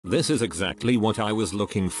This is exactly what I was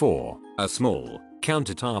looking for, a small,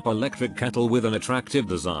 countertop electric kettle with an attractive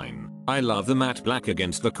design. I love the matte black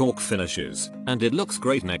against the cork finishes, and it looks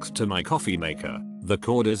great next to my coffee maker. The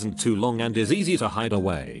cord isn't too long and is easy to hide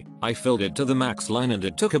away. I filled it to the max line and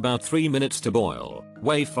it took about 3 minutes to boil,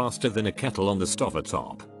 way faster than a kettle on the stove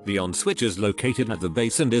top. The on switch is located at the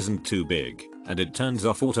base and isn't too big, and it turns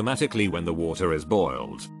off automatically when the water is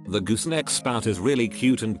boiled. The gooseneck spout is really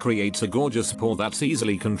cute and creates a gorgeous pour that's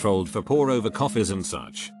easily controlled for pour over coffees and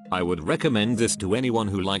such. I would recommend this to anyone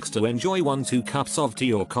who likes to enjoy 1-2 cups of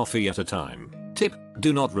tea or coffee at a time. Tip: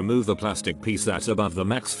 do not remove the plastic piece that's above the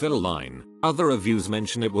max fill line. Other reviews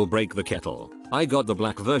mention it will break the kettle. I got the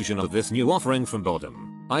black version of this new offering from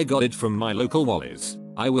Bodum. I got it from my local Wally's.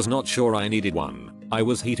 I was not sure I needed one. I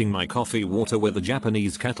was heating my coffee water with a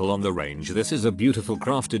Japanese kettle on the range. This is a beautiful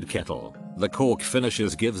crafted kettle. The cork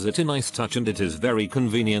finishes gives it a nice touch and it is very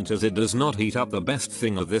convenient as it does not heat up. The best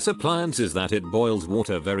thing of this appliance is that it boils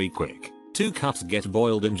water very quick. 2 cups get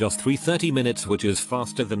boiled in just 30 minutes, which is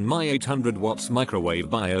faster than my 800 watts microwave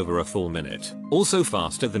by over a full minute. Also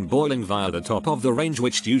faster than boiling via the top of the range,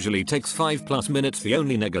 which usually takes 5+ minutes. The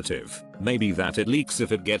only negative may be that it leaks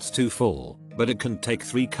if it gets too full, but it can take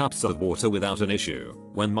 3 cups of water without an issue.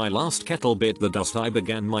 When my last kettle bit the dust, I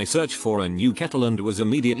began my search for a new kettle and was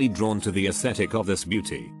immediately drawn to the aesthetic of this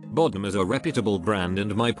beauty. Bodum is a reputable brand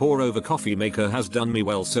and my pour over coffee maker has done me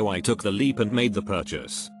well, so I took the leap and made the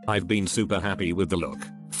purchase. I've been super happy with the look,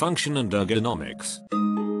 function and ergonomics.